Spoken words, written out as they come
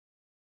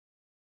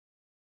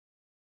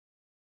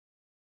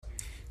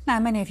Now,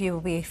 many of you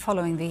will be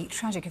following the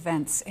tragic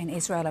events in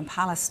Israel and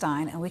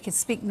Palestine, and we can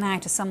speak now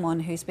to someone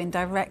who's been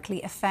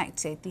directly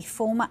affected. The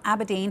former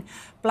Aberdeen,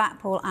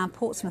 Blackpool and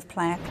Portsmouth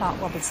player, Clark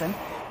Robertson,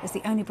 is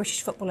the only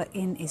British footballer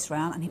in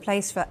Israel, and he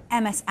plays for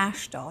MS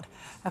Ashdod,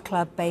 a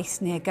club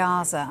based near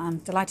Gaza. I'm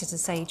delighted to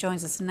say he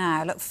joins us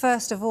now. Look,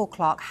 first of all,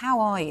 Clark, how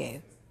are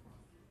you?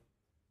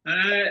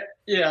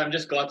 Yeah, I'm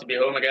just glad to be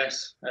home, I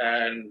guess.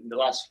 The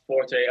last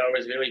 48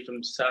 hours, really,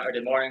 from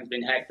Saturday morning has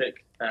been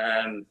hectic.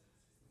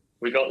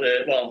 We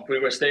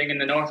were staying in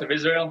the north of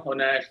Israel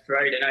on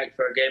Friday night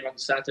for a game on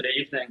Saturday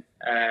evening.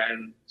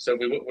 So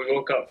we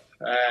woke up,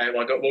 I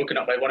got woken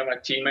up by one of my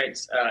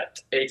teammates at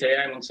 8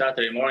 a.m. on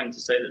Saturday morning to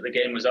say that the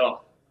game was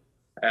off.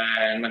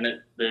 And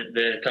that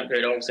the country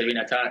had obviously been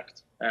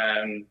attacked.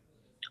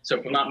 So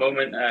from that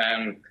moment,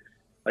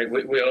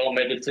 we all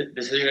made the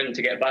decision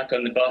to get back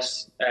on the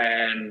bus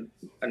and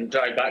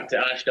drive back to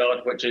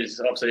Ashdod, which is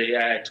obviously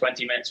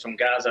 20 minutes from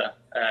Gaza,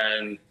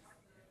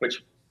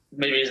 which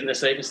maybe isn't the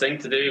safest thing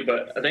to do,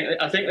 but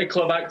I think the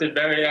club acted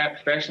very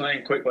professionally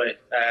and quickly,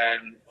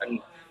 and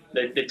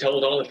they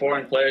told all the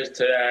foreign players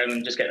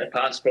to just get their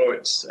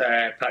passports,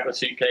 pack their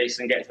suitcase,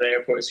 and get to the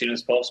airport as soon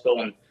as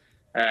possible.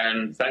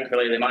 And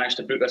thankfully, they managed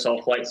to book us all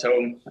flights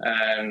home.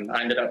 I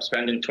ended up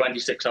spending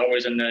 26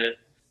 hours in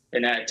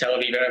Tel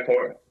Aviv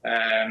airport.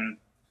 I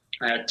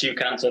had 2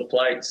 cancelled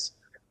flights.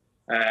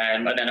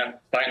 And then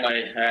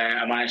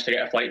I managed to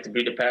get a flight to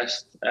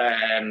Budapest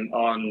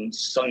on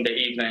Sunday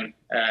evening,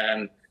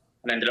 and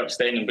ended up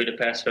staying in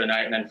Budapest for the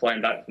night and then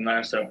flying back from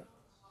there. So,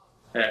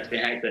 yeah, it's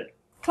been hectic.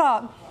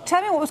 Clark,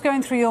 tell me what was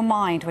going through your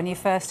mind when you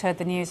first heard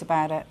the news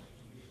about it.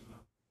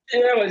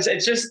 Yeah, well,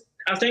 it's just,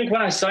 I think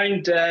when I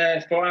signed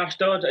for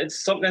Ashdod, it's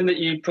something that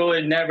you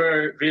probably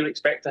never really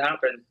expect to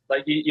happen.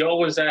 Like, you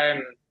always,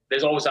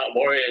 there's always that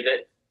worry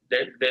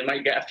that they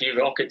might get a few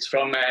rockets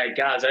from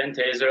Gaza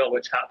into Israel,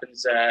 which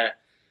happens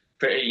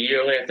pretty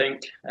yearly, I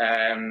think.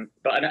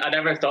 But I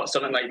never thought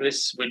something like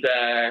this would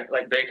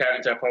break out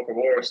into a proper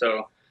war.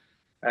 So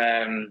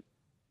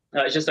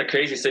it's just a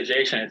crazy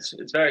situation.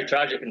 It's very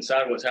tragic and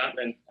sad what's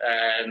happening.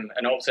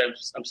 And obviously,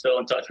 I'm still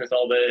in touch with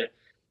all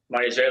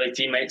my Israeli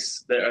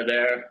teammates that are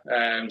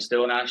there,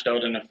 still in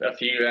Ashdod, and a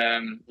few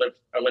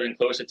are living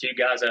closer to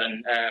Gaza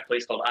in a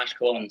place called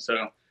Ashkelon.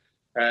 So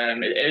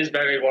it is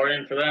very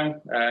worrying for them,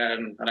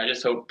 and I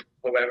just hope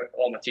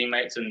all my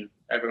teammates and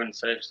everyone's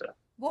safe. So.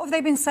 What have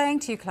they been saying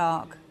to you,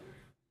 Clark?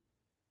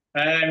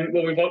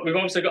 Well, we've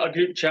obviously got a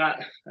group chat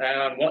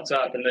on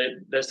WhatsApp, and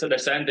they're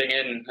sending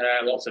in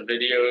lots of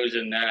videos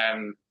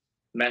and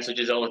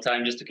messages all the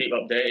time just to keep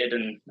updated.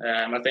 And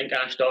I think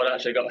Ashdod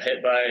actually got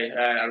hit by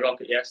a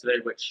rocket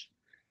yesterday, which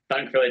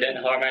thankfully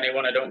didn't harm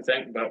anyone, I don't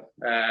think. But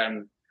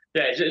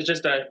yeah, it's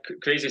just a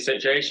crazy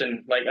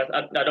situation. Like,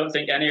 I don't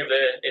think any of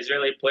the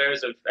Israeli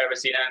players have ever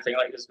seen anything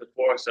like this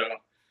before. So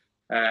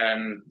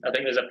I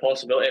think there's a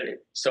possibility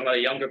some of the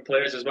younger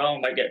players as well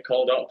might get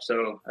called up.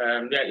 So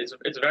yeah,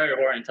 it's very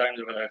worrying times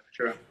over there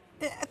for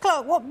sure.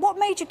 Clark, what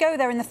made you go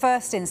there in the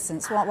first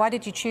instance? Why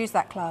did you choose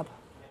that club?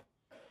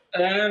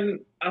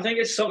 I think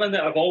it's something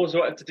that I've always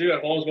wanted to do.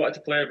 I've always wanted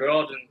to play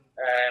abroad,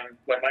 and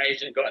when my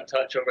agent got in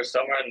touch over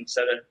summer and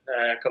said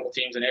that a couple of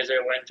teams in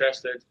Israel were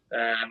interested,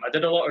 I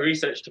did a lot of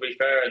research, to be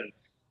fair,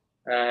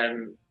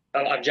 and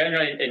I've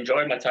genuinely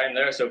enjoyed my time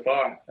there so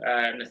far.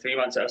 The 3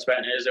 months that I've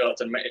spent in Israel,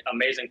 it's an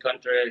amazing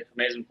country,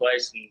 amazing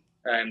place,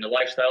 and the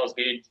lifestyle is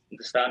good.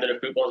 The standard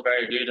of football is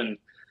very good, and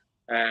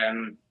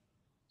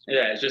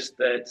yeah,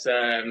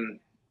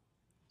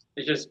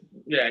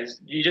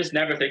 you just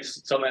never think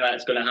something like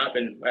that's going to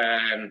happen.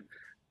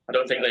 I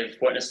don't think they've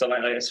witnessed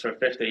something like this for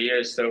 50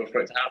 years. So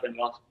for it to happen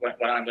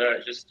when I'm there,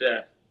 it's just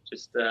a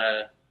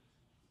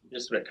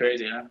bit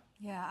crazy, you know?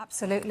 Yeah,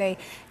 absolutely.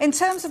 In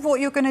terms of what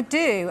you're going to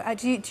do,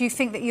 do you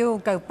think that you'll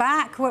go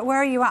back? Where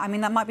are you at? I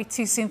mean, that might be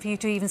too soon for you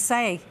to even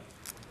say.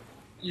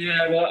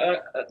 Yeah, well,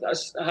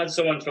 I had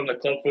someone from the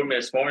club phone me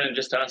this morning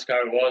just to ask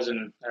how it was,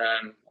 and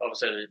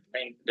obviously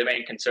the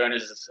main concern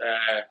is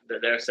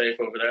that they're safe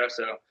over there.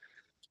 So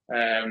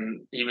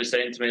he was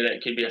saying to me that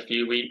it could be a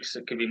few weeks,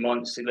 it could be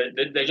months.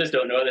 They just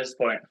don't know at this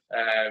point.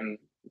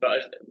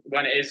 But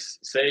when it is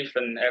safe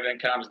and everything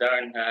calms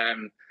down,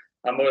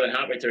 I'm more than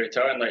happy to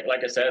return.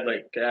 Like I said,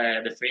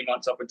 the 3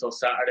 months up until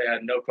Saturday, I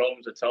had no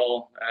problems at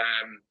all.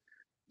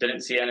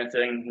 Didn't see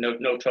anything,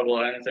 no trouble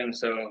or anything.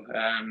 So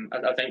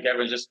I think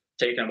everyone's just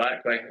taken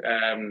aback by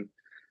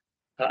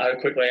how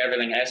quickly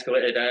everything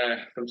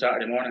escalated from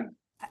Saturday morning.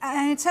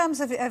 And in terms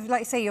of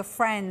like, say, your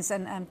friends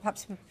and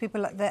perhaps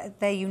people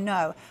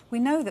there, we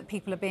know that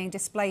people are being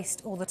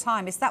displaced all the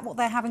time. Is that what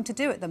they're having to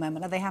do at the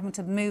moment? Are they having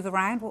to move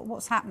around?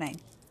 What's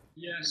happening?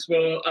 Yes,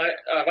 well,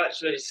 I've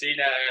actually seen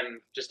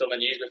just on the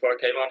news before I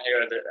came on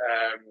here that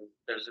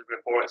there's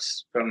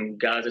reports from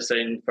Gaza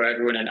saying for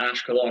everyone in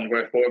Ashkelon,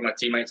 where 4 of my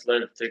teammates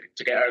live,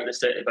 to get out of the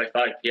city by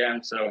 5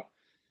 p.m. So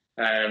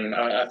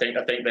I think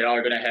they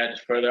are going to head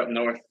further up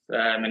north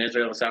in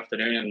Israel this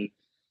afternoon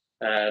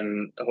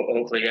and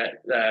hopefully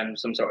get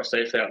some sort of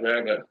safety up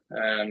there. But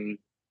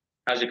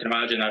as you can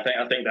imagine, I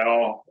think they're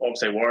all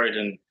obviously worried,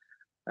 and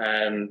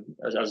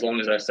as long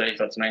as they're safe,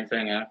 that's the main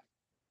thing. Yeah.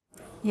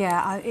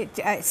 Yeah,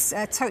 it's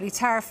a totally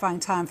terrifying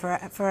time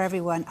for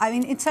everyone. I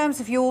mean, in terms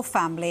of your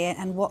family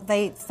and what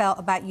they felt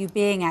about you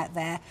being out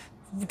there,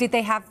 did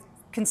they have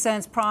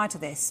concerns prior to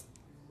this?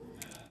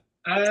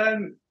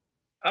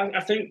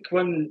 I think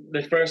when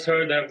they first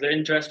heard of the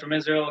interest from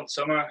Israel in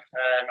summer,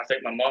 I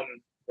think my mum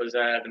was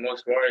the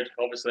most worried,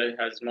 obviously,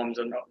 as mums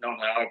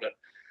normally are. But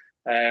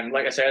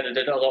like I said, I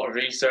did a lot of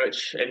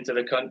research into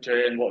the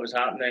country and what was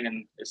happening,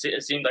 and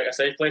it seemed like a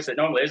safe place. It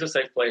normally is a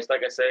safe place.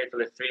 Like I say, for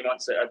the 3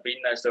 months that I've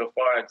been there so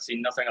far, I'd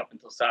seen nothing up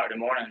until Saturday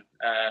morning.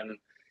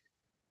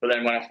 But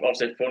then when I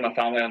obviously phoned my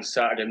family on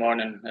Saturday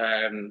morning,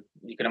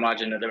 you can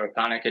imagine that they were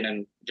panicking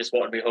and just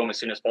wanted to be home as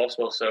soon as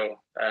possible. So,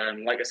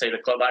 like I say, the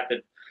club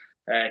acted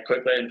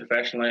quickly and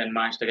professionally and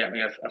managed to get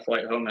me a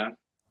flight home now.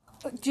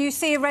 Do you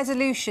see a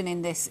resolution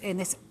in this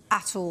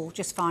at all,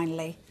 just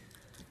finally?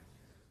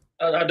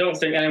 I don't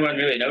think anyone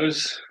really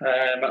knows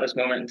at this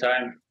moment in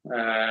time.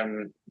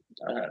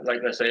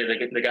 Like I say,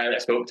 the guy that I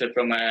spoke to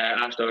from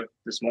Ashdod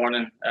this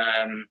morning,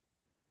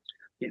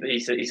 he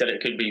said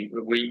it could be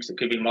weeks, it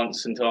could be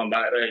months until I'm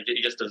back there.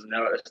 He just doesn't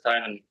know at this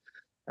time,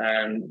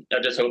 and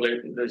I just hope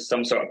that there's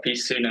some sort of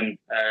peace soon and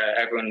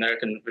everyone there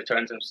can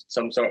return to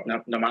some sort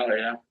of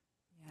normality.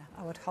 Yeah,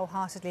 I would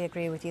wholeheartedly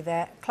agree with you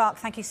there. Clark,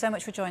 thank you so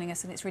much for joining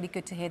us, and it's really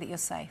good to hear that you're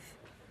safe.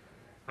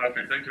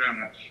 Perfect. Thank you very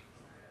much.